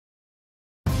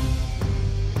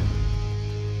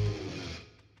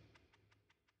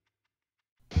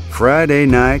Friday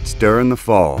nights during the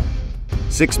fall.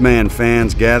 Six-man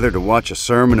fans gather to watch a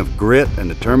sermon of grit and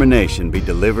determination be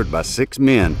delivered by 6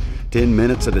 men, 10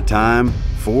 minutes at a time,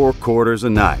 4 quarters a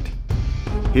night.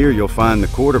 Here you'll find the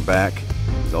quarterback,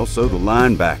 is also the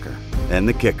linebacker, and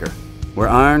the kicker, where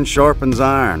iron sharpens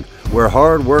iron, where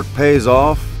hard work pays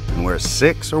off, and where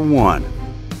 6 are won.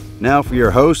 Now for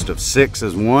your host of 6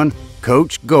 is 1,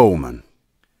 Coach Goldman.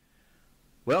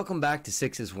 Welcome back to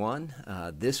 6 is 1.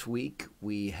 This week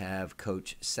we have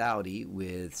Coach Seoudy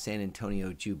with San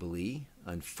Antonio Jubilee.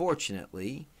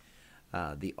 Unfortunately,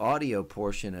 the audio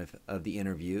portion of the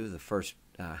interview, the first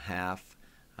half,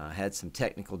 had some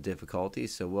technical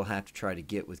difficulties, so we'll have to try to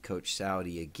get with Coach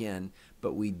Seoudy again.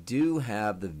 But we do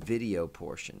have the video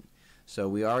portion. So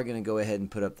we are going to go ahead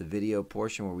and put up the video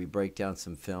portion where we break down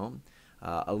some film.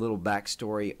 A little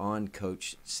backstory on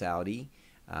Coach Seoudy.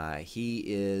 He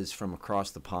is from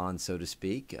across the pond, so to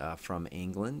speak, from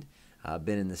England.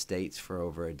 Been in the States for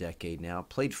over a decade now.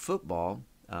 Played football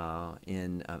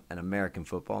in an American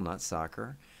football, not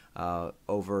soccer,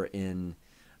 over in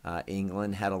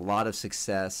England. Had a lot of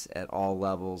success at all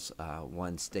levels.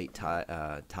 Won state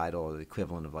title, or the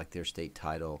equivalent of like their state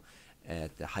title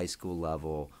at the high school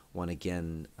level. Won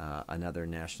again another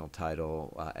national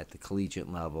title at the collegiate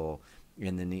level.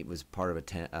 And then he was part of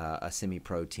a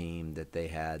semi-pro team that they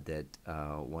had that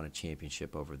won a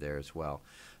championship over there as well.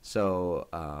 So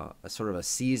a sort of a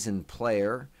seasoned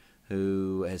player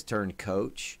who has turned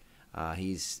coach.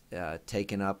 He's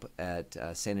taken up at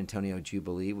San Antonio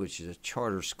Jubilee, which is a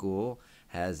charter school,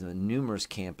 has numerous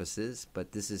campuses,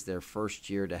 but this is their first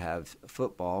year to have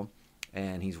football,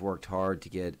 and he's worked hard to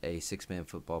get a 6-man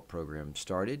football program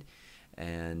started.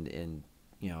 And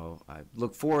you know, I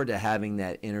look forward to having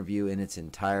that interview in its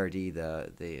entirety,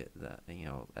 at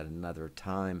another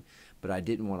time. But I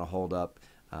didn't want to hold up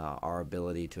our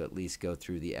ability to at least go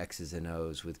through the X's and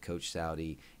O's with Coach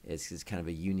Seoudy. It's kind of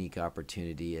a unique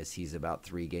opportunity as he's about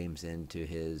 3 games into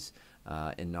his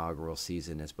inaugural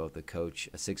season as both a coach,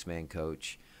 a 6-man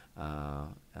coach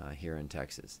here in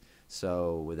Texas.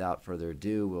 So without further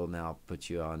ado, we'll now put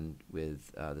you on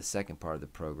with the second part of the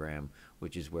program,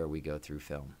 which is where we go through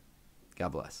film.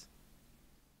 God bless.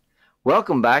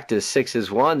 Welcome back to 6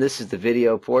 is 1. This is the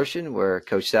video portion where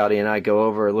Coach Seoudy and I go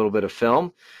over a little bit of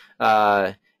film.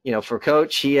 For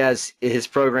Coach, he has his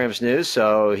program's new,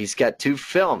 so he's got 2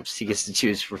 films he gets to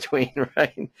choose between,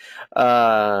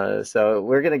 right? So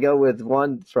we're going to go with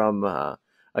one from a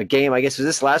game, I guess, was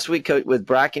this last week, Coach, with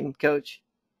Bracken, Coach?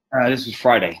 This was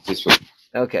Friday this week.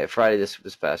 Okay, Friday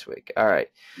this past week. All right.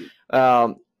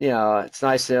 It's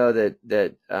nice to know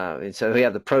that and so we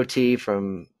have the pro tee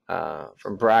from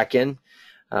Bracken.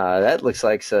 That looks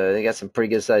like, so they got some pretty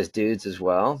good sized dudes as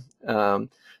well.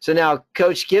 So now,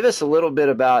 Coach, give us a little bit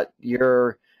about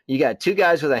you got 2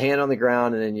 guys with a hand on the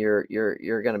ground, and then you're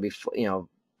going to be,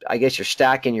 I guess you're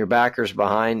stacking your backers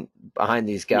behind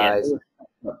these guys.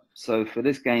 Yeah. So for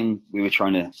this game, we were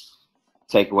trying to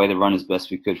take away the run as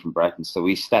best we could from Bracken. So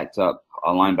we stacked up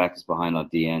our linebackers behind our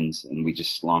DNs, and we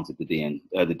just slanted the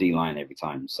D line every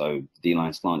time. So the D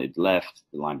line slanted left,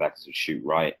 the linebackers would shoot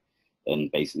right, and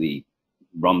basically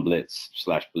run blitz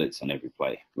 / blitz on every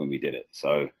play when we did it.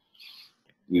 So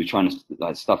we were trying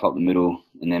to stuff up the middle,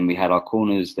 and then we had our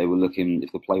corners. They were looking,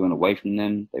 if the play went away from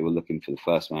them, they were looking for the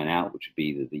first man out, which would be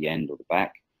either the end or the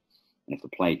back. And if the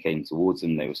play came towards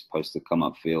them, they were supposed to come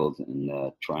upfield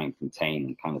and try and contain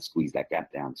and kind of squeeze that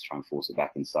gap down to try and force it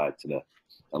back inside to the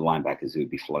linebackers who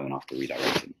would be flowing off the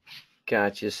redirection.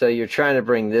 Gotcha. So you're trying to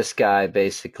bring this guy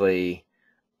basically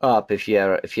up if you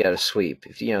had a sweep.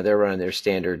 If they're running their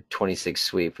standard 26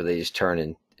 sweep where they just turn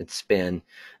and spin,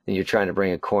 then you're trying to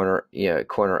bring a corner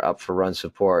up for run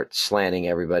support, slanting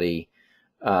everybody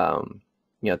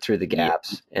through the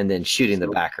gaps, and then shooting the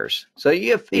backers. So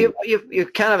you're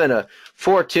kind of in a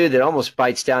 4-2 that almost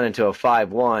bites down into a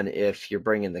 5-1 if you're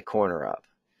bringing the corner up.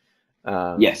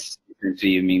 Yes. So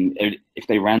you mean if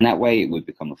they ran that way, it would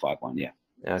become a 5-1, yeah.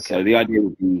 Okay. So the idea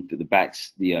would be that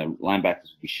the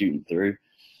linebackers would be shooting through.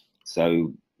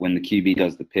 So when the QB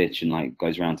does the pitch and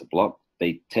goes around to block,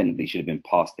 they technically should have been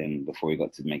past him before he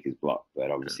got to make his block.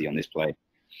 But obviously on this play,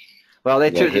 well,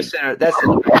 they threw the center. That's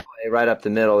the play right up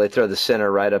the middle. They throw the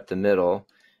center right up the middle,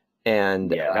 and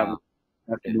that's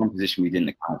the one position we didn't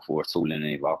account for at all in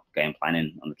any of our game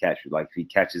planning on the catch. If he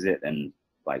catches it, then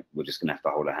we're just gonna have to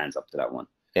hold our hands up to that one.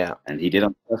 Yeah, and he did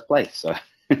on the first play. So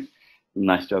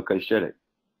nice job, Coach Shreddick.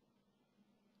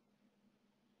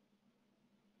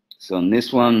 So on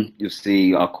this one, you'll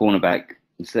see our cornerback,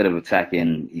 instead of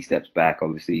attacking, he steps back.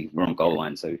 Obviously, we're on goal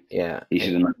line, so yeah, he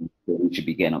should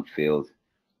be getting upfield.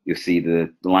 You'll see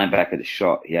the linebacker that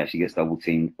shot, he actually gets double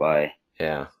teamed by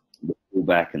the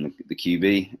fullback and the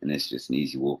QB, and it's just an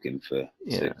easy walk in for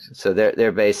 6. So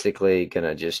they're basically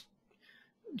gonna just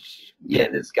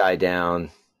get this guy down.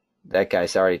 That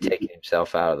guy's already taken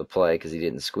himself out of the play because he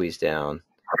didn't squeeze down.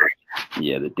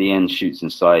 Yeah, the DN shoots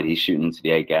inside. He's shooting into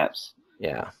the A gaps.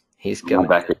 Yeah, he's coming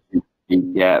back a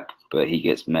deep gap, but he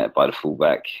gets met by the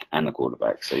fullback and the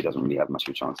quarterback, so he doesn't really have much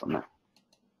of a chance on that.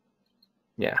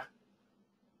 Yeah.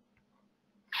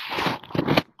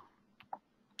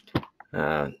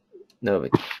 No,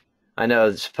 but I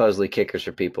know supposedly kickers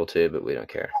are people too, but we don't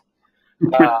care.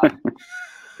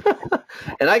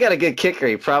 And I got a good kicker.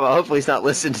 Hopefully he's not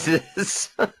listening to this.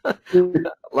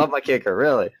 Love my kicker,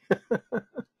 really.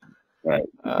 Right.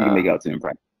 You can make out to him,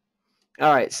 practice.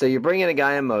 All right. So you're bringing a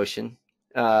guy in motion,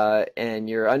 and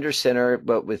you're under center,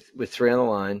 but with 3 on the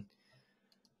line.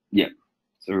 Yeah.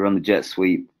 So we're on the jet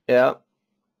sweep. Yeah.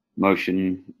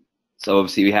 Motion. So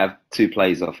obviously we have 2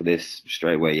 plays off of this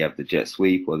straight away. You have the jet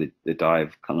sweep or the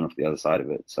dive coming off the other side of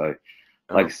it. So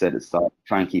like I said at the start,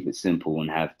 try and keep it simple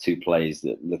and have 2 plays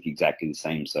that look exactly the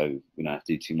same, so we don't have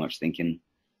to do too much thinking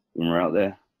when we're out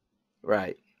there.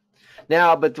 Right.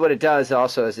 Now, but what it does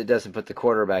also is it doesn't put the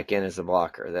quarterback in as a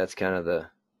blocker. That's kind of the...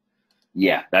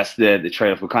 Yeah, that's the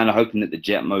trade-off. We're kind of hoping that the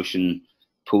jet motion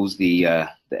pulls the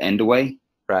end away.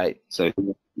 Right. So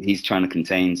he's trying to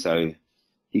contain, so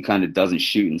he kind of doesn't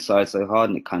shoot inside so hard,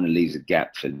 and it kind of leaves a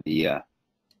gap for the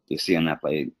you'll see on that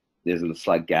play, there's a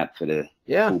slight gap for the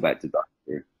fullback to dive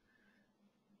through.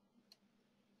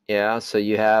 Yeah, so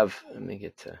you have, let me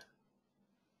get to,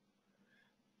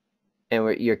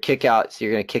 and your kick out, so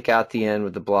you're going to kick out the end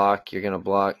with the block. You're going to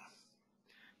block,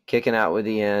 kicking out with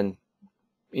the end.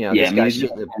 You know, this guy's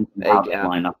shooting the A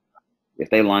gap. If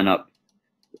they line up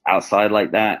outside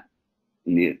like that,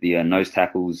 and the nose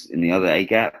tackles in the other A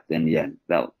gap, then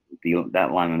that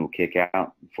lineman will kick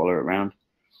out and follow it around,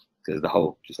 because the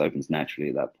hole just opens naturally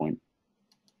at that point.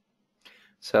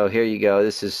 So here you go.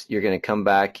 You're going to come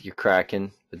back. You're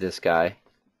cracking with this guy.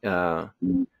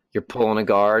 You're pulling a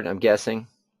guard, I'm guessing.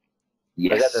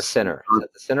 Yes. Or is that the center? Is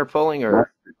that the center pulling,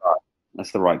 or?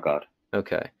 That's the right guard.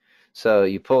 Okay. So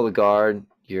you pull the guard.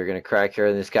 You're going to crack here.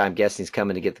 And this guy, I'm guessing, is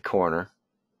coming to get the corner.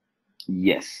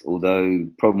 Yes. Although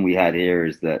the problem we had here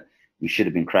is that we should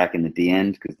have been cracking the D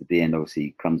end, because the D end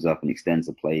obviously comes up and extends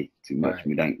the play too much.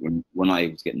 Right. We're not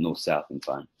able to get north-south in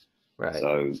time. Right.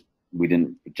 So we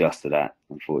didn't adjust to that,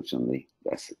 unfortunately.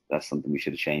 That's something we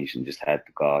should have changed and just had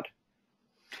the guard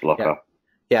block up.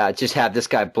 Yeah, just have this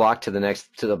guy block to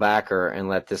the backer and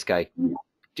let this guy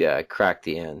crack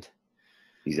the end.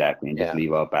 Exactly, and just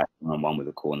leave our back one with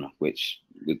the corner, which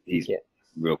he's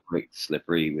real quick,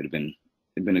 slippery. Would have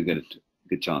been a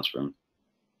good chance for him.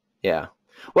 Yeah.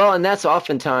 Well, and that's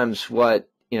oftentimes what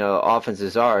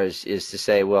offenses are is to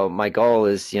say, well, my goal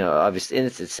is obviously, and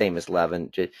it's the same as Levin,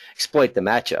 to exploit the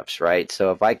matchups, right?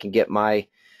 So if I can get my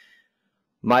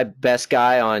best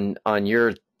guy on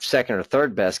your second or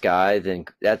third best guy, then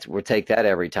we'll take that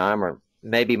every time. Or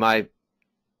maybe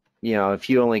if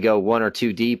you only go 1 or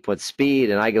 2 deep with speed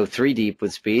and I go 3 deep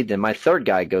with speed, then my third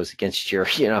guy goes against your,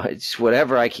 it's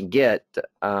whatever I can get.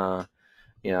 That's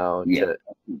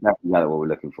exactly what we're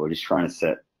looking for. Just trying to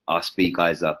set our speed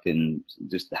guys up and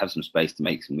just have some space to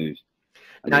make some moves.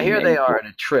 Now here they are in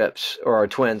a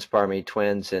twins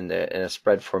in a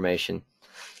spread formation.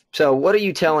 So what are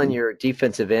you telling your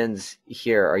defensive ends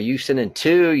here? Are you sending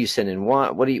 2? You sending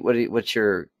 1? What's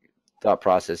your thought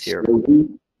process here? So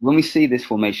when we see this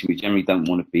formation, we generally don't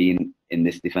want to be in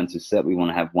this defensive set. We want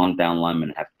to have 1 down lineman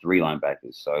and have 3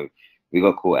 linebackers. So we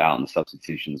got caught out on the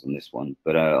substitutions on this one.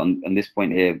 But on this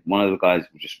point here, one of the guys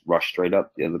will just rush straight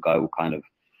up. The other guy will kind of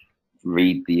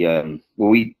read the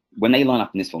when they line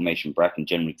up in this formation, Bracken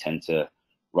generally tend to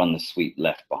run the sweep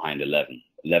left behind 11.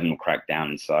 11 will crack down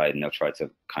inside, and they'll try to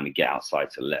kind of get outside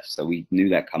to the left. So we knew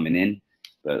that coming in,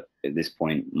 but at this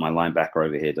point, my linebacker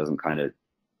over here doesn't kind of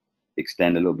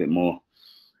extend a little bit more,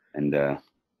 and that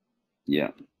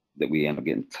we end up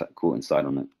getting caught inside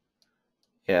on it.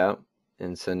 Yeah,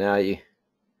 and so now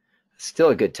still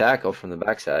a good tackle from the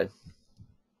backside.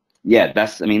 Yeah,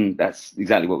 that's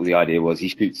exactly what the idea was. He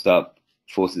shoots up,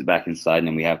 forces it back inside, and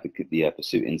then we have the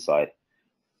pursuit inside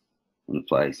on the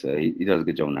play. So he does a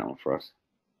good job on that one for us.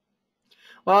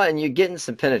 Well, and you're getting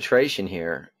some penetration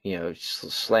here,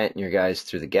 slanting your guys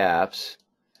through the gaps.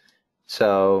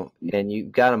 So, and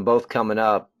you've got them both coming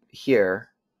up here.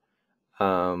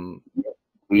 Actually,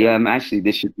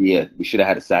 this should be we should have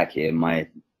had a sack here. My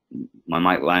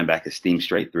Mike linebacker steams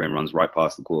straight through and runs right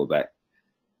past the quarterback.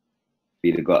 If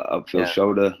he'd have got upfield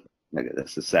shoulder,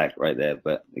 that's a sack right there.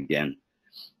 But again,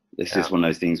 it's just one of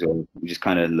those things where we're just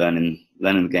kind of learning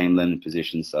the game, learning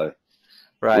position. So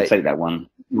we'll take that one,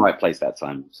 right place that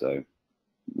time. So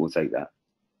we'll take that.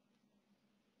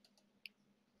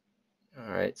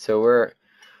 All right, so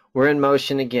we're in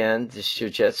motion again. This is your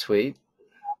jet sweep.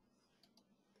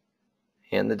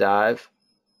 Hand the dive.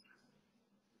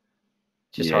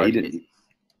 Just hard. It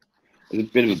was a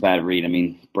bit of a bad read. I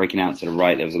mean, breaking out to the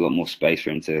right, there was a lot more space for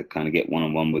him to kind of get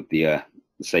one-on-one with the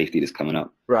safety that's coming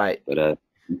up. Right. But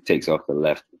he takes off to the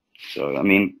left. So, I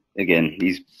mean, again,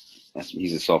 he's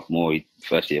a sophomore,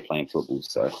 first year playing football.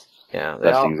 So, yeah,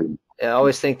 I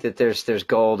always think that there's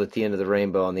gold at the end of the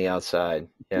rainbow on the outside.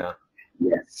 Yeah.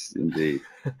 Yes, indeed.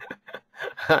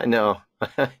 I know.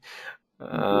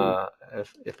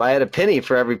 If I had a penny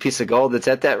for every piece of gold that's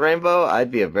at that rainbow, I'd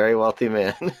be a very wealthy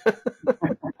man.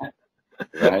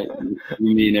 Right?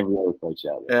 You mean every other coach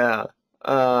out there.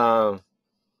 Yeah.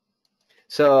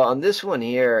 So on this one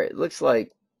here, it looks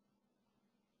like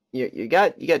you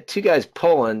got two guys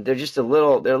pulling. They're a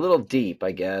little deep,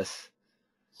 I guess.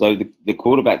 So the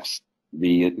quarterback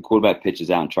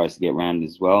pitches out and tries to get around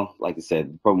as well. Like I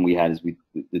said, the problem we had is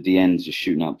the DN's just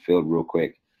shooting up field real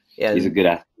quick. Yeah, he's a good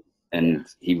athlete, and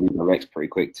he redirects pretty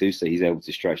quick too, so he's able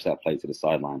to stretch that play to the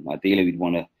sideline. Ideally, we'd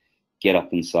want to get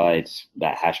up inside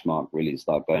that hash mark really and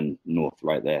start going north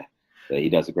right there. But he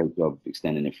does a great job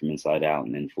extending it from inside out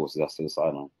and then forces us to the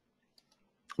sideline.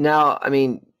 Now, I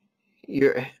mean,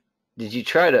 did you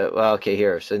try to? Well, okay,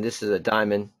 here. So this is a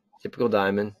diamond, typical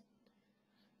diamond.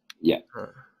 Yeah.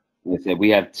 Like I said, we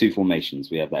have two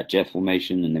formations. We have that jet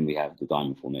formation, and then we have the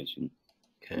diamond formation.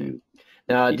 Okay.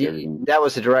 Now, that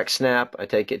was a direct snap. I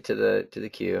take it to the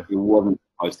queue. It wasn't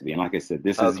supposed to be, and like I said,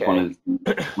 this is one of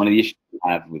the issues we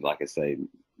have with, like I say,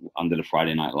 under the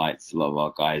Friday night lights. A lot of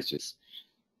our guys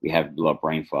we have a lot of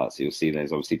brain farts. So you'll see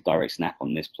there's obviously direct snap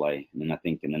on this play, and then I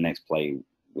think in the next play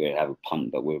we have a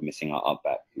punt, but we're missing our up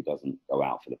back who doesn't go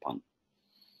out for the punt.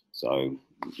 So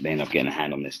they end up getting a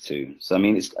hand on this too. So I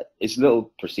mean, it's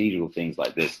little procedural things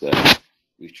like this that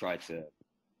we've tried to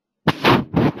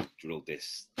drill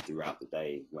this throughout the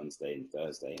day, Wednesday and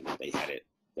Thursday, and they had it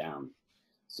down.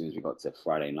 As soon as we got to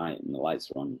Friday night and the lights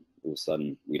were on, all of a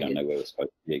sudden we don't know where we're supposed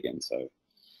to be again. So,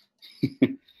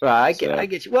 right, I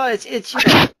get you. Well, it's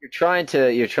you're trying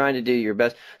to do your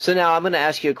best. So now I'm going to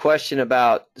ask you a question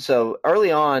about. So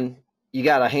early on, you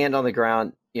got a hand on the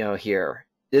ground, here.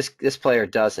 This player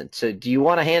doesn't. So do you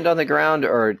want a hand on the ground,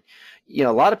 or a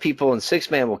lot of people in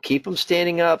six-man will keep them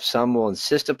standing up. Some will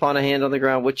insist upon a hand on the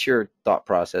ground. What's your thought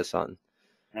process on?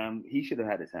 He should have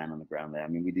had his hand on the ground there. I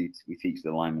mean, we teach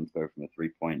the linemen to go from a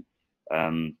 3-point,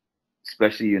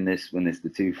 especially when there's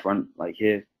the two front like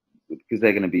here, because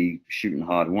they're going to be shooting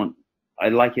hard. I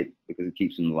like it because it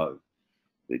keeps them low.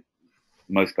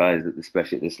 Most guys,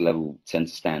 especially at this level, tend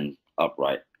to stand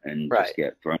upright and just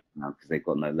get thrown out because they've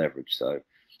got no leverage. So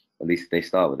at least if they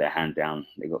start with their hand down,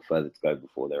 they've got further to go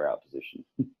before they're out of position.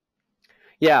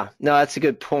 Yeah, no, that's a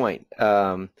good point.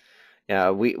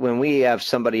 Yeah, when we have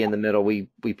somebody in the middle, we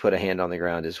put a hand on the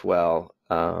ground as well.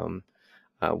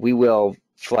 We will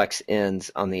flex ends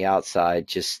on the outside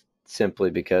just simply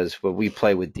because we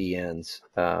play with DNs,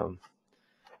 and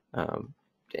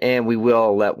we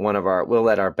will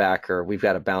let our backer. We've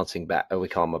got a bouncing back. We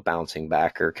call him a bouncing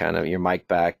backer, kind of your Mike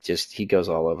back. Just he goes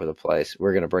all over the place.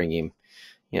 We're going to bring him.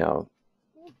 The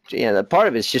part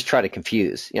of it is just try to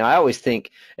confuse. I always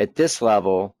think at this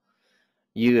level,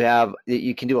 you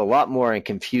can do a lot more in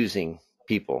confusing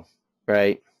people,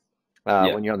 right?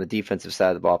 When you're on the defensive side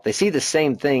of the ball, if they see the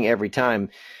same thing every time,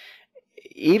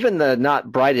 even the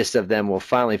not brightest of them will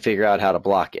finally figure out how to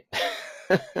block it.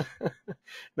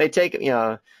 may take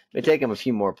them a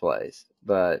few more plays,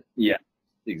 but yeah,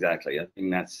 exactly. I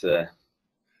think that's one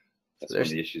of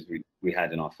the issues we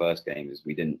had in our first game is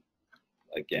we didn't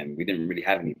really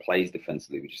have any plays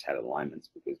defensively. We just had alignments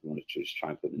because we wanted to just try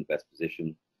and put them in the best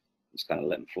position, just kind of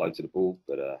let them flow to the ball.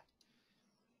 But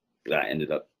that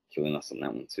ended up killing us on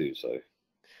that one too.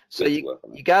 So you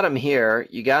got them here.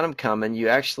 You got them coming. You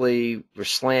actually were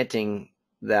slanting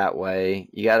that way.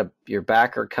 You got your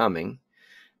backer coming.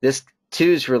 This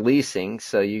two's releasing,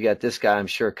 so you got this guy, I'm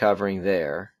sure, covering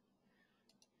there.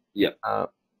 Yep.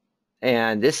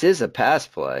 And this is a pass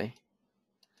play.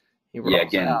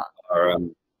 Again, our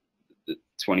the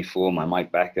 24, my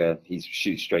Mike backer, he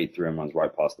shoots straight through and runs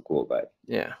right past the quarterback.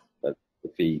 Yeah. But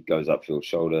if he goes upfield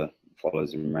shoulder,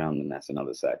 follows him around, then that's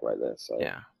another sack right there. So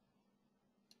yeah.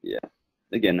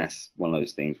 Again, that's one of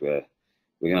those things where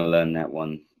we're going to learn that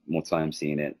one more time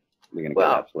seeing it. We're going to get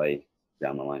that play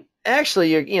down the line.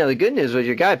 Actually, the good news was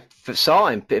your guy saw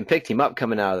him and picked him up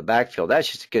coming out of the backfield.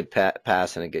 That's just a good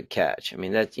pass and a good catch. I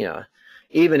mean, that's,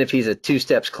 even if he's a 2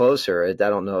 steps closer, I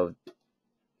don't know,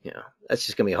 that's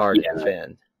just going to be hard to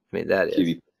defend. I mean, that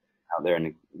is out there, and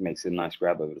it makes a nice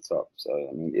grab over the top. So,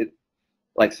 I mean,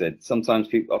 like I said, sometimes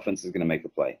offense is going to make a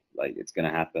play. Like it's going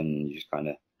to happen. You just kind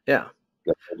of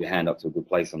hold your hand up to a good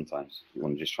play. Sometimes you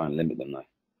want to just try and limit them though.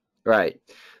 Right.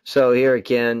 So here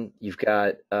again, you've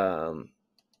got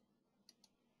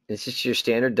it's just your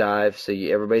standard dive. So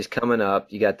everybody's coming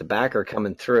up. You got the backer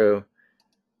coming through,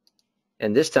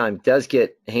 and this time does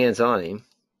get hands on him.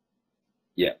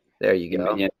 Yeah. There you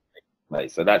go. Yeah.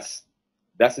 Right. So that's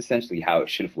essentially how it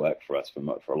should have worked for us for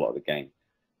a lot of the game.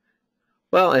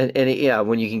 Well, and yeah,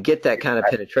 when you can get that kind of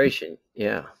penetration,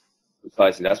 yeah.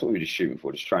 Precisely, that's what we were just shooting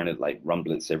for. Just trying to like run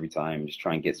blitz every time, just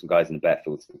try and get some guys in the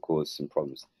backfield to cause some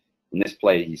problems. In this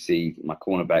play, you see my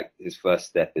cornerback, his first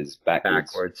step is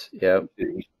backwards. Yep.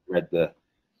 He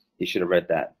should have read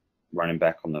that running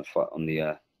back on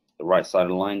the right side of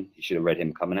the line. He should have read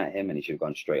him coming at him, and he should have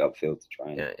gone straight upfield to try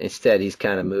and. Yeah. Instead, he's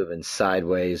kind of moving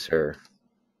sideways or.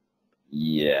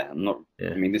 Yeah, I'm not. Yeah.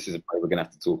 I mean, this is a play we're gonna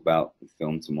have to talk about in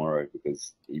film tomorrow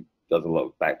because he does a lot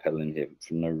of backpedaling here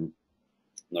for no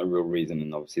real reason,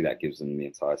 and obviously that gives them the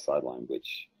entire sideline,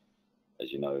 which,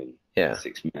 as you know, in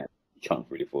 6 man, you can't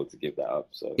really afford to give that up.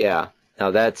 So yeah,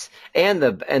 no, that's and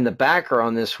the backer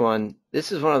on this one.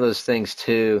 This is one of those things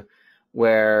too,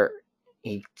 where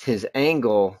his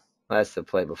angle. That's the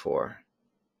play before.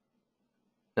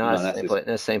 No, that's the same play. That's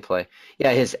the same play.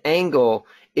 Yeah, his angle.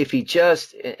 If he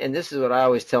just, and this is what I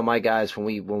always tell my guys when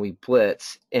we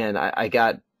blitz, and I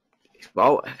got,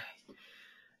 well,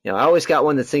 I always got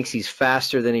one that thinks he's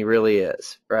faster than he really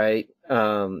is, right?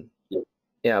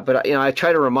 Yeah, but I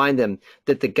try to remind them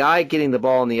that the guy getting the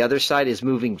ball on the other side is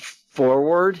moving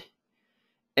forward,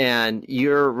 and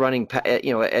you're running,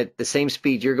 at the same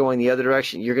speed you're going the other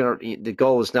direction. The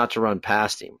goal is not to run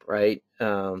past him, right?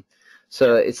 So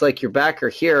it's like your backer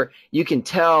here. You can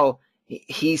tell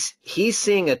he's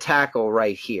seeing a tackle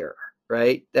right here,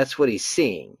 right? That's what he's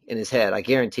seeing in his head. I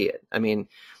guarantee it. I mean,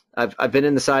 I've been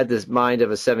inside the mind of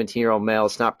a 17-year-old male.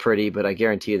 It's not pretty, but I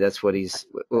guarantee you that's what he's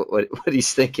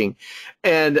thinking.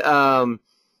 And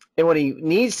what he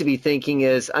needs to be thinking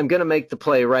is, I'm going to make the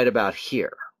play right about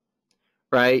here,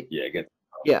 right? Yeah, good.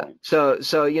 Yeah. So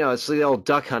it's the old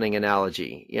duck hunting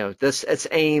analogy. It's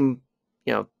aim,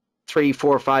 3,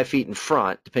 4, 5 feet in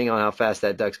front, depending on how fast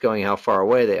that duck's going, how far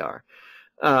away they are.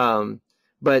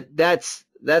 But that's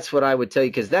what I would tell you,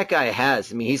 because that guy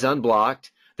he's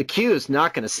unblocked. The Q is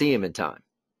not going to see him in time.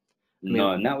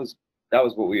 No, and that was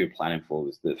what we were planning for,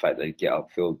 was the fact that he'd get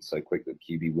upfield so quick that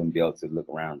QB wouldn't be able to look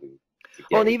around.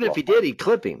 And even if he did, he'd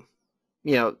clip him.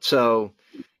 So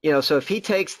if he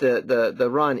takes the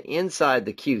run inside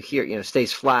the Q here,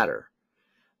 stays flatter,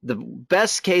 the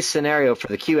best case scenario for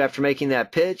the Q after making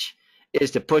that pitch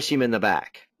is to push him in the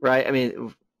back, right? I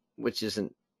mean, which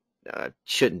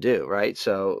shouldn't do, right?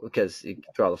 So, because you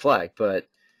draw the flag, but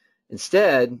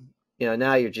instead,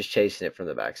 now you're just chasing it from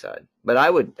the backside. But I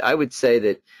would say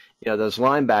that, those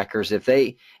linebackers,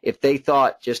 if they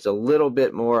thought just a little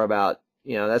bit more about,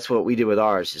 that's what we do with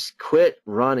ours, just quit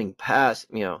running past,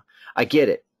 I get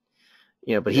it,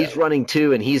 but he's running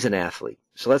too, and he's an athlete.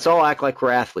 So let's all act like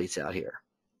we're athletes out here.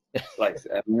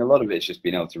 A lot of it's just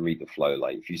being able to read the flow.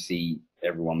 Like, if you see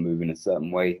everyone moving a certain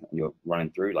way and you're running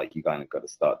through, like, you kind of got to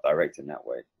start directing that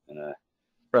way. And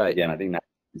right. Again, I think that's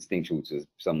instinctual to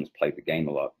someone who's played the game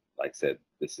a lot. Like I said,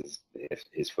 this is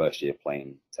his first year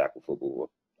playing tackle football.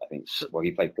 I think,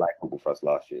 he played flag football for us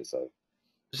last year. So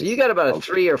you got about a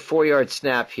 3 or 4 yard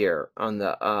snap here on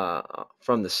the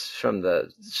from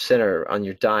the center on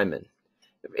your diamond.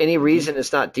 Any reason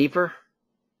it's not deeper?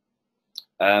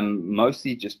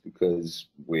 Mostly just because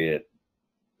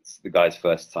it's the guy's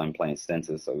first time playing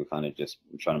center, so we're kind of just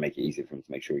trying to make it easier for him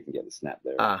to make sure he can get the snap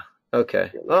there.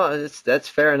 Okay. Well, that's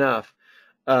fair enough.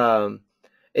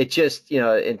 It just,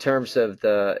 in terms of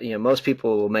most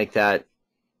people will make that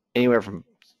anywhere from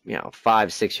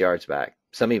 5, 6 yards back,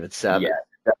 some even 7. Yeah,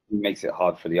 that makes it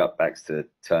hard for the upbacks to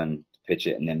turn, pitch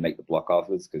it, and then make the block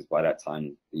afterwards, because by that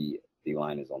time the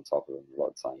line is on top of him a lot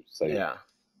of times. So yeah.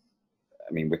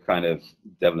 I mean, we're kind of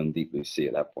devil in deep blue sea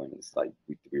at that point. It's like,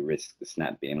 do we risk the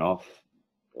snap being off,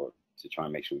 or to try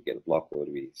and make sure we get the block, or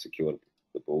do we secure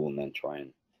the ball and then try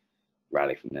and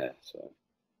rally from there? So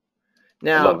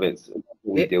now, a lot of it's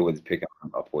what we deal with is picking up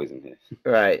our poison here.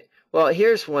 Right. Well,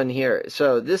 here's one here.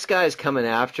 So this guy's coming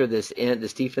after this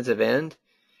defensive end,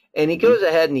 and he goes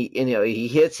ahead and he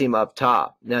hits him up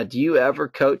top. Now, do you ever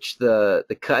coach the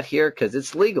cut here? Because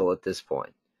it's legal at this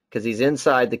point, because he's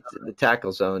inside the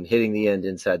tackle zone, hitting the end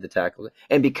inside the tackle.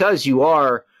 And because you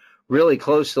are really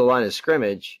close to the line of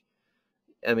scrimmage,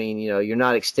 I mean, you're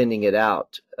not extending it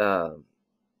out. I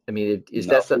mean, we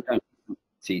don't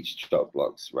teach shot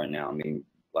blocks right now. I mean,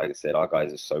 like I said, our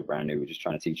guys are so brand new. We're just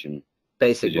trying to teach them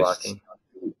basic blocking.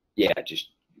 Yeah, just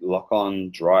lock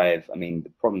on, drive. I mean, the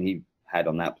problem he had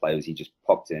on that play was he just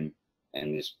popped him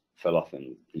and just fell off,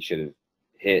 and he should have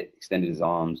hit, extended his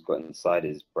arms, got inside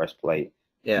his breastplate,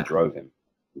 and drove him.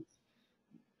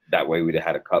 That way we'd have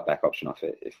had a cutback option off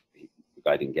it if the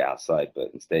guy didn't get outside,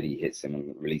 but instead he hits him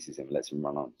and releases him and lets him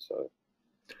run on. So,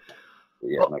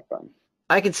 yeah, well, no fun.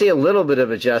 I can see a little bit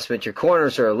of adjustment. Your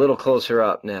corners are a little closer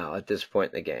up now at this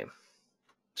point in the game.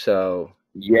 So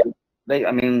yeah, they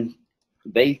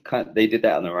did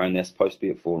that on their own. They're supposed to be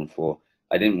at 4-4.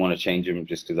 I didn't want to change them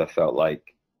just because I felt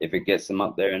like if it gets them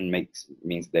up there and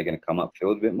means they're going to come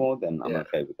upfield a bit more, then I'm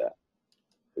okay with that.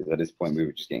 Because at this point we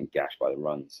were just getting gashed by the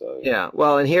run. So yeah,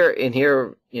 well, and here,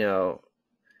 you know,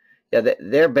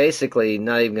 they're basically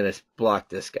not even going to block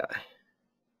this guy.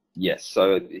 Yes,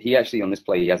 so he actually on this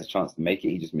play he has a chance to make it.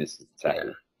 He just misses the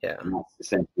tackle. Yeah. And that's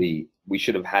essentially, we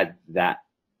should have had that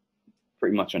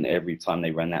pretty much on every time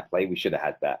they ran that play. We should have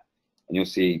had that, and you'll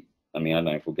see. I mean, I don't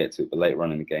know if we'll get to it, but later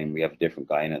on in the game we have a different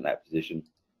guy in at that position,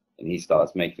 and he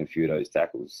starts making a few of those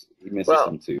tackles. He misses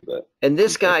some too, but and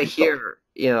this guy here,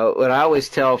 you know, what I always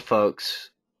tell folks,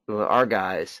 our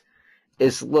guys,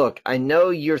 is look, I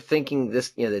know you're thinking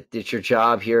this, you know, that your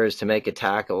job here is to make a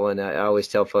tackle, and I always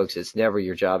tell folks it's never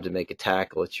your job to make a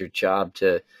tackle. It's your job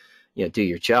to, you know, do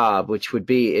your job, which would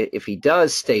be if he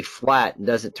does stay flat and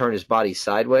doesn't turn his body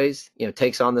sideways, you know,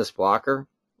 takes on this blocker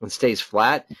and stays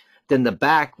flat, then the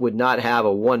back would not have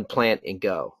a one plant and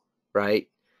go, right?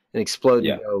 And explode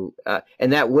and go.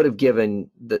 And that would have given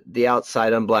the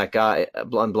outside unblocked guy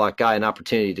an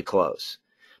opportunity to close.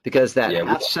 Because that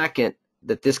half second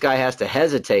that this guy has to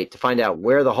hesitate to find out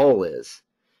where the hole is.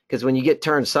 Because when you get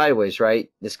turned sideways, right,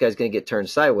 this guy's going to get turned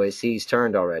sideways. He's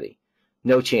turned already.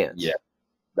 No chance. Yeah.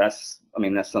 That's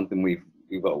something we've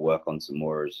got to work on some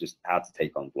more, is just how to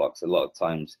take on blocks. A lot of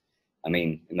times, I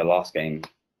mean, in the last game,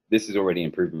 this is already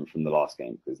improvement from the last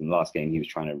game, because in the last game he was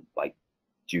trying to like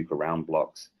juke around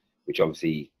blocks, which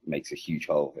obviously makes a huge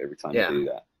hole every time you do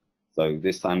that. So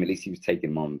this time at least he was taking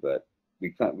them on, but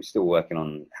we're still working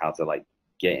on how to like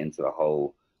get into the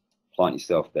hole, plant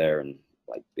yourself there, and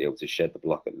like be able to shed the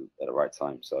block at the right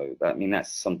time. So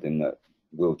that's something that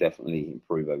will definitely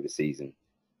improve over the season.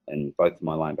 And both of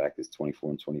my linebackers, 24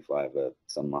 and 25, are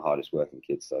some of my hardest working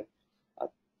kids. So I'm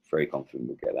very confident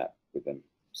we'll get that with them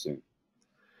soon.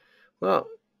 Well,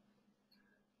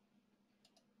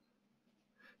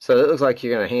 so it looks like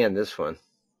you're going to hand this one.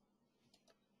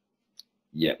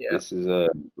 Yeah, this is a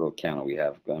little counter we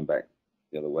have going back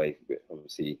the other way.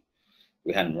 Obviously,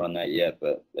 we hadn't run that yet,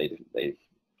 but they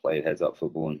played heads up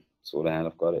football and sort of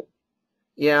have got it.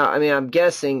 Yeah, I mean, I'm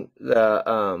guessing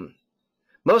the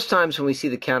most times when we see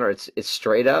the counter, it's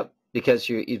straight up because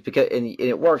and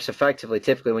it works effectively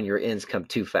typically when your ends come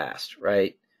too fast,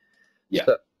 right? Yeah.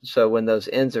 So when those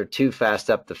ends are too fast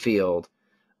up the field,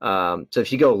 so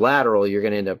if you go lateral, you're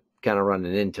going to end up kind of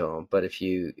running into them. But if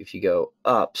you go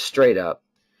up, straight up,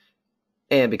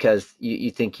 and because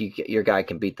you think your guy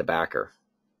can beat the backer,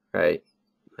 right?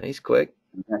 He's quick.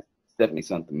 That's definitely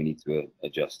something we need to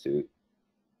adjust to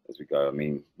as we go. I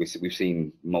mean, we've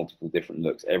seen multiple different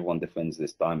looks. Everyone defends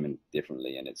this diamond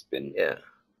differently, and it's been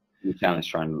the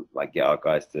challenge trying to like get our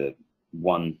guys to,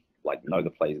 one, like know the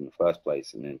plays in the first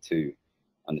place, and then two,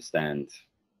 understand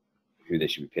who they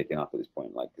should be picking up at this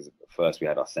point. Like, because at first we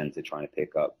had our center trying to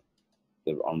pick up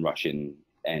the on-rushing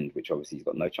end, which obviously he's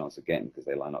got no chance of getting because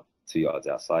they line up 2 yards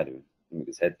outside of him with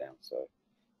his head down. So,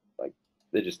 like,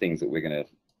 they're just things that we're going to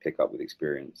pick up with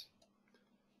experience.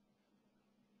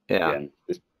 Yeah. Again,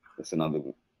 that's another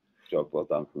job well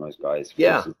done from those guys.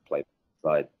 Play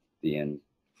side, the end,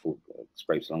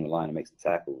 scrapes along the line and makes the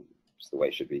tackle. It's the way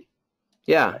it should be.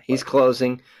 Yeah, he's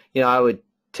closing. You know, I would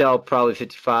tell probably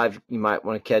 55, you might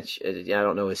want to catch, I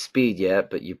don't know his speed yet,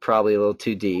 but you're probably a little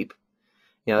too deep.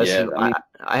 You know,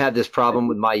 I have this problem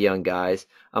with my young guys.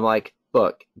 I'm like,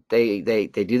 look, they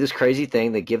do this crazy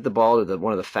thing. They give the ball to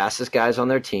one of the fastest guys on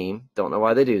their team. Don't know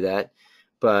why they do that.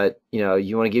 But, you know,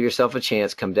 you want to give yourself a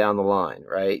chance, come down the line,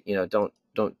 right? You know, don't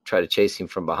try to chase him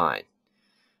from behind.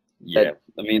 Yeah,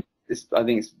 I mean, I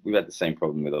think we've had the same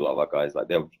problem with a lot of our guys.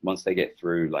 Like, once they get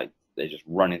through, like, they're just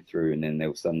running through, and then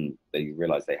they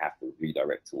realize they have to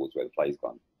redirect towards where the play's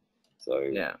gone.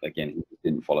 So, again, he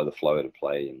didn't follow the flow of the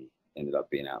play and ended up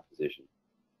being out of position.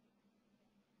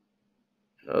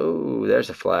 Oh,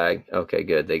 there's a flag. Okay,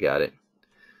 good. They got it.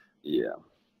 Yeah.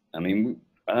 I mean,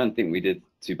 I don't think we did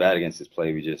too bad against this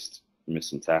play. We just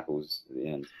missed some tackles at the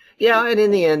end. Yeah, and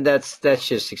in the end, that's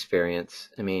just experience.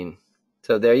 I mean,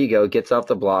 so there you go. Gets off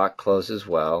the block, closes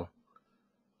well.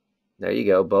 There you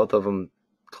go. Both of them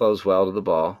close well to the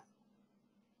ball.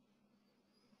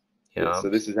 You know? So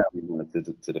this is how we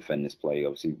wanted to defend this play.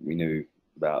 Obviously, we knew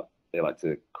about they like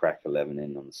to crack 11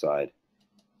 in on the side.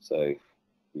 So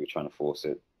we were trying to force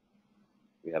it.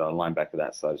 We had our linebacker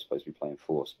that side was supposed to be playing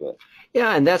force, but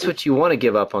Yeah, and that's what you want to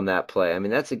give up on that play. I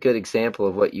mean, that's a good example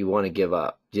of what you want to give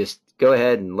up. Just go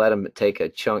ahead and let them take a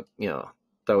chunk,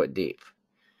 throw it deep.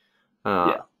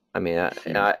 yeah. I mean,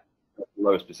 The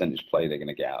lowest percentage play they're going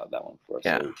to get out of that one for us.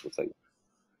 Yeah. So we'll take it.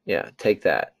 Yeah, take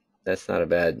that. That's not a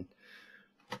bad.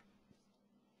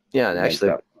 Yeah, and Makes actually,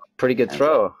 that- pretty good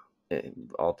throw,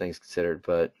 all things considered.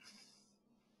 But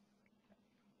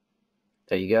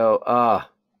there you go.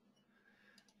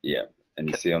 Yeah, and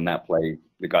you see on that play,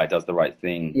 the guy does the right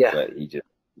thing, Yeah. but he just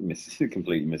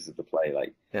completely misses the play.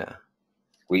 Like, Yeah.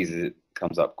 squeezes it,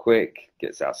 comes up quick,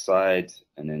 gets outside,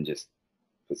 and then just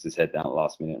puts his head down at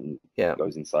last minute and Yeah.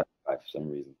 goes inside for some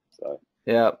reason. So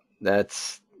Yeah,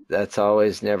 that's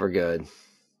always never good.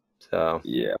 So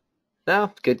yeah,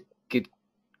 no, good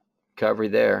recovery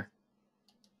there.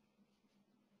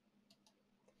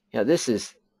 Yeah,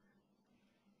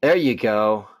 there you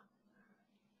go.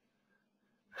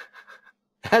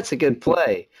 That's a good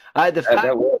play.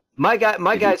 that worked. My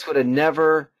guys would have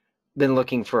never been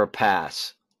looking for a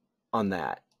pass on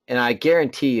that. And I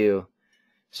guarantee you,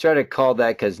 started called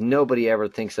that because nobody ever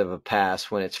thinks of a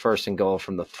pass when it's 1st and goal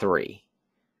from the 3.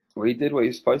 Well, he did what he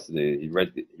was supposed to do. He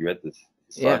read the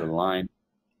side of the line.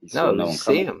 He saw no one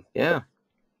see coming. him. Yeah.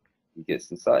 He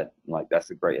gets inside. Like, that's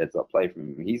a great heads up play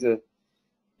from him. He's an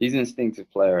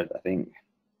instinctive player. I think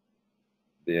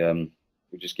we're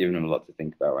just giving him a lot to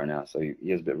think about right now. So he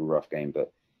has a bit of a rough game,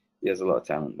 but he has a lot of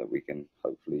talent that we can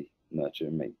hopefully nurture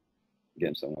and get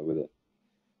him somewhere with it.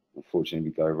 Unfortunately,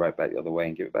 we go right back the other way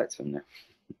and give it back to him now.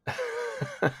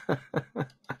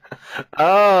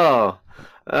 Oh,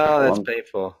 that's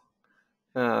painful.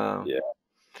 Oh. Yeah.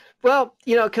 Well,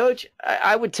 Coach,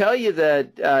 I would tell you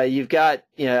that you've got,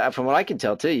 from what I can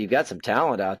tell too, you've got some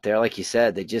talent out there. Like you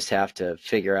said, they just have to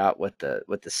figure out what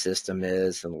the system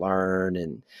is and learn.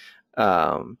 And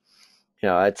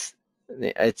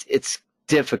it's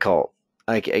difficult.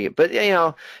 But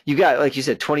you got, like you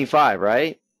said, 25,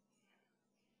 right?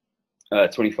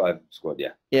 25 squad, yeah.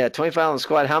 Yeah, 25 on the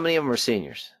squad. How many of them are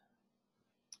seniors?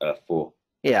 4.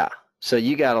 Yeah. So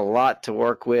you got a lot to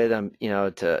work with, and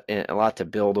a lot to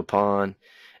build upon.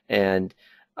 And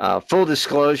full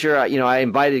disclosure, I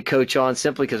invited Coach on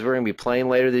simply because we're going to be playing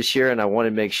later this year, and I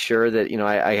wanted to make sure that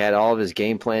I had all of his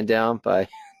game plan down. By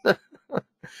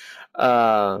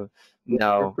no,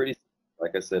 We're pretty,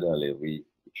 like I said earlier, we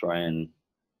try and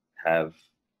have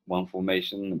one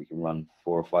formation, and we can run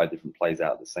 4 or 5 different plays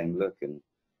out the same look, and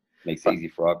makes it easy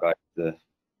for our guys to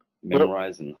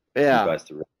memorize and you guys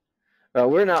to.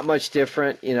 We're not much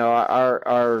different.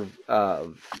 Our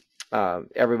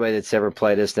everybody that's ever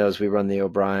played us knows we run the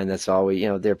O'Brien. That's all we,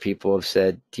 their people have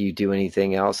said, do you do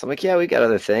anything else? I'm like, yeah, we got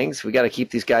other things. We got to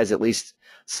keep these guys at least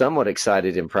somewhat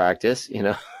excited in practice,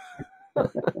 Yeah.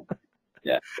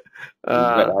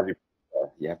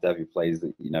 You have to have your plays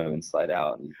that inside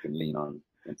out, and you can lean on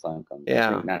when time comes. Yeah.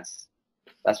 I think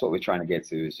that's what we're trying to get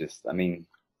to, is just, like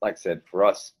I said, for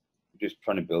us, just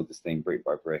trying to build this thing brick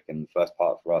by brick. And the first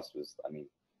part for us was,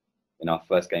 in our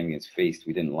first game against Feast,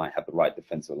 we didn't have the right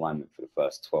defensive alignment for the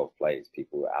first 12 plays.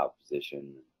 People were out of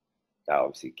position. That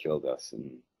obviously killed us.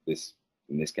 And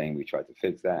in this game, we tried to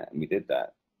fix that, and we did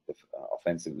that.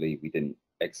 Offensively, we didn't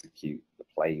execute the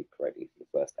play correctly for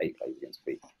the first 8 plays against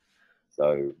Feast.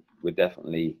 So we're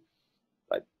definitely,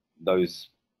 those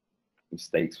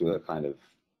mistakes were kind of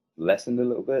lessened a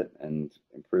little bit and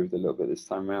improved a little bit this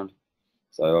time around.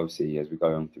 So obviously, as we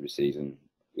go on through the season,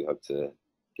 we hope to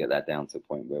get that down to a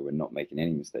point where we're not making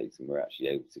any mistakes and we're actually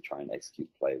able to try and execute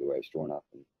the play the way it's drawn up,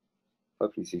 and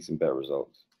hopefully see some better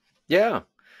results. Yeah.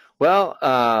 Well,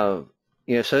 so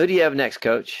who do you have next,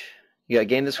 Coach? You got a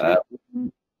game this week?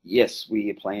 Yes, we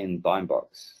are playing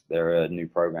Dimebox. They're a new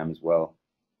program as well.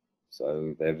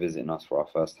 So they're visiting us for our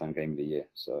first time game of the year.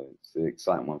 So it's an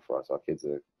exciting one for us. Our kids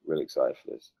are really excited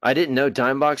for this. I didn't know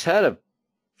Dimebox had a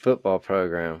football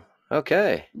program.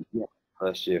 Okay. Yeah,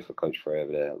 first year for Coach Frey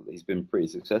over there. He's been pretty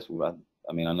successful.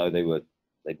 I know they'd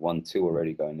won 2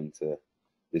 already going into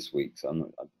this week. So I'm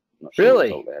not sure.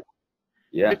 Really?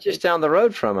 Yeah. They're just down the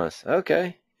road from us.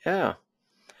 Okay. Yeah.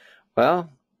 Well,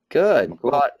 good.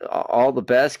 Cool. Well, all the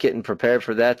best getting prepared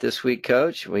for that this week,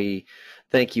 Coach. We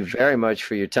thank you very much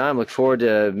for your time. Look forward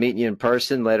to meeting you in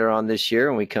person later on this year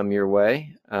when we come your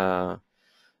way.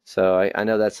 So I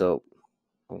know that's a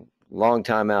long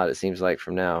time out, it seems like,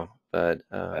 from now. But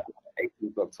 18th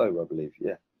of October, I believe.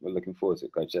 Yeah, we're looking forward to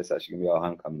it, Coach. That's actually going to be our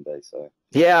homecoming day. So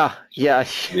yeah.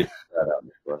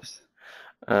 for us.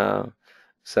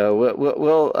 So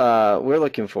we're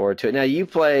looking forward to it. Now you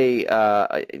play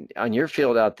on your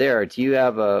field out there. Do you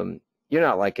have You're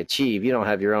not like Achieve. You don't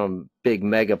have your own big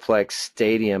megaplex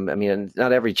stadium. I mean,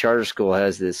 not every charter school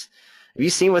has this. Have you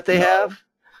seen what they have?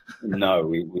 No,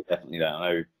 we definitely don't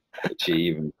know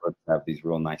Achieve and have these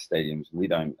real nice stadiums. We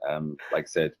don't. Like I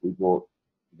said, we bought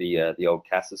the old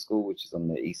Casa School, which is on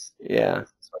the east Yeah.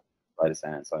 side of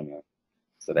San Antonio.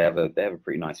 So they have a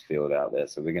pretty nice field out there.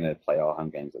 So we're gonna play our home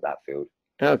games at that field.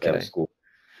 Okay. School,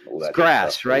 it's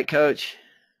grass, right, Coach?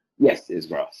 Yes, it's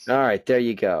grass. All right, there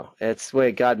you go. It's the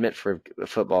way God meant for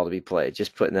football to be played.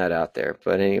 Just putting that out there.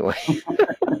 But anyway.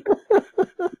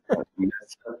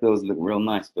 Fields look real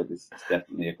nice, but it's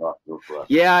definitely a grass field for us.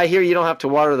 Yeah, I hear you don't have to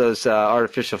water those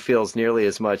artificial fields nearly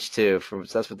as much too.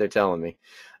 That's what they're telling me.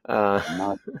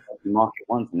 No, you mark it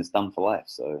once and it's done for life.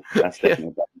 So that's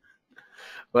definitely. Yeah.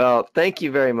 Well, thank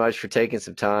you very much for taking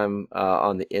some time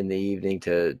in the evening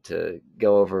to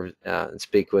go over and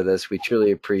speak with us. We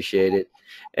truly appreciate it,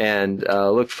 and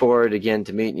look forward again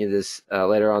to meeting you this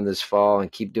later on this fall.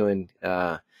 And keep plugging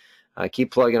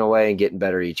away and getting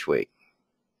better each week.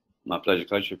 My pleasure,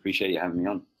 Coach. Appreciate you having me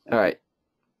on. All right.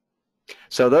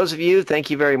 So those of you, thank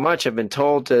you very much. I've been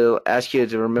told to ask you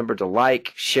to remember to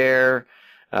like, share,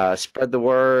 spread the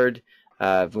word.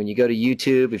 When you go to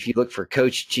YouTube, if you look for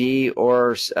Coach G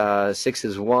or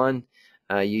 6is1,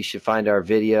 you should find our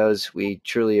videos. We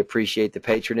truly appreciate the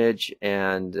patronage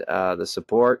and the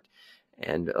support,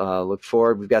 and look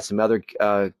forward. We've got some other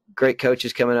great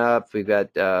coaches coming up. We've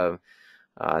got,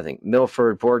 I think,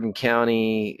 Milford, Borden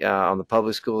County on the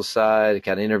public school side.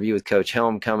 Got an interview with Coach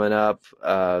Helm coming up.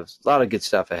 A lot of good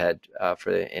stuff ahead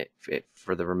for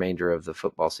the remainder of the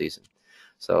football season.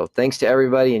 So thanks to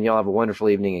everybody, and y'all have a wonderful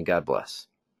evening, and God bless.